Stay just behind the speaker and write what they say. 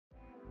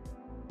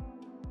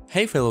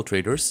Hey fellow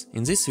traders,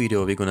 in this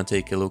video we're gonna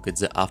take a look at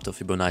the after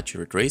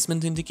Fibonacci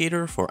retracement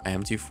indicator for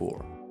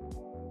MT4.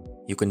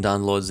 You can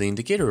download the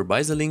indicator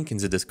by the link in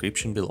the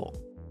description below.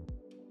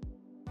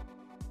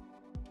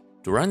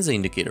 To run the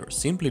indicator,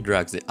 simply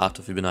drag the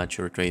after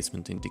Fibonacci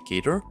retracement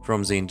indicator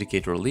from the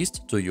indicator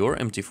list to your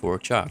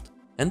MT4 chart.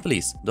 And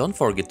please, don't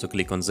forget to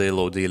click on the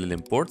Allow Daily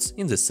Imports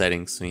in the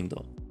settings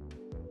window.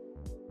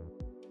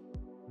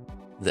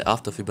 The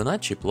after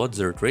Fibonacci plots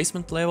the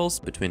retracement levels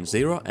between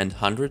 0 and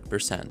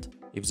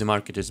 100%. If the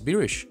market is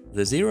bearish,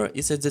 the 0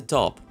 is at the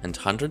top and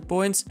 100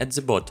 points at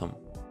the bottom,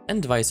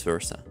 and vice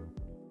versa.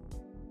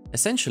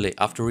 Essentially,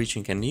 after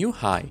reaching a new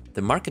high,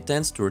 the market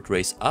tends to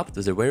retrace up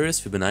to the various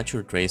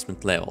Fibonacci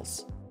retracement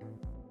levels.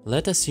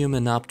 Let's assume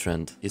an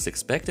uptrend is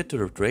expected to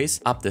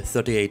retrace up the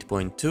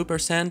 38.2%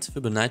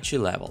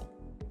 Fibonacci level.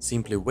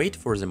 Simply wait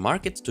for the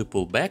market to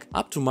pull back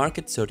up to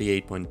market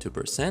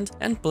 38.2%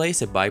 and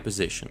place a buy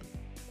position.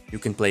 You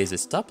can place a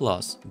stop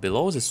loss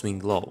below the swing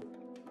low,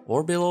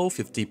 or below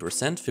 50%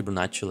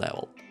 Fibonacci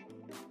level.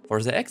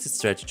 For the exit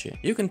strategy,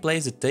 you can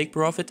place a take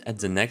profit at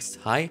the next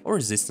high or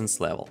resistance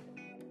level.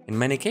 In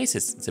many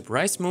cases, the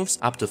price moves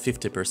up to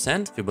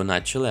 50%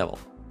 Fibonacci level.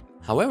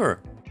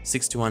 However,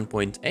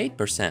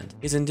 61.8%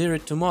 is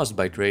endeared to most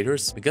by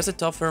traders because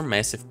it offers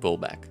massive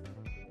pullback.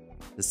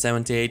 The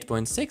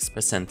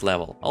 78.6%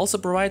 level also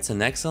provides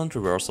an excellent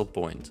reversal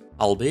point,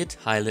 albeit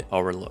highly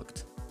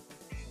overlooked.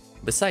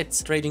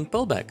 Besides trading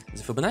pullback,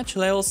 the Fibonacci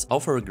levels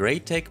offer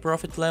great take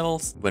profit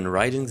levels when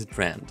riding the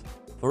trend.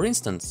 For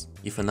instance,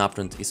 if an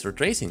uptrend is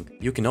retracing,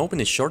 you can open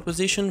a short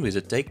position with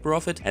a take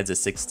profit at the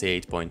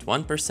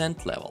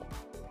 68.1% level.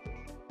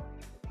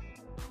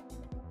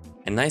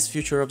 A nice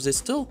feature of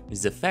this tool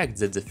is the fact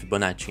that the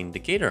Fibonacci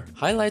indicator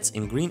highlights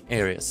in green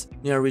areas,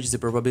 near which the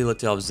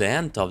probability of the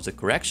end of the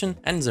correction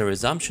and the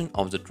resumption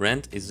of the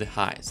trend is the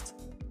highest.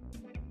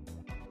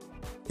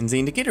 In the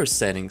indicator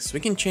settings, we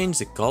can change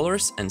the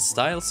colors and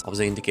styles of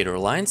the indicator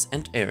lines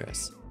and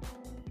areas.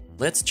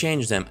 Let's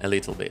change them a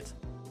little bit.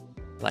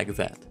 Like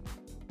that.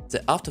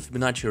 The after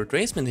Fibonacci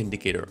retracement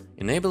indicator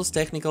enables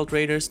technical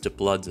traders to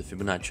plot the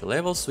Fibonacci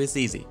levels with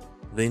ease.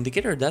 The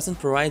indicator doesn't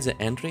provide the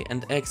entry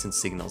and exit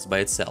signals by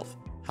itself.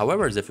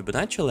 However, the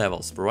Fibonacci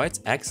levels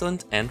provides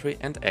excellent entry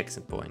and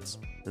exit points.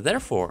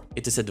 Therefore,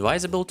 it is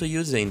advisable to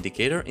use the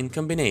indicator in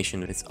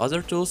combination with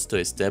other tools to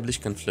establish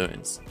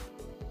confluence.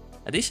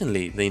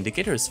 Additionally, the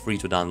indicator is free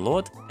to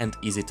download and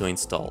easy to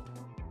install.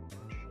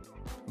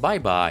 Bye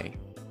bye!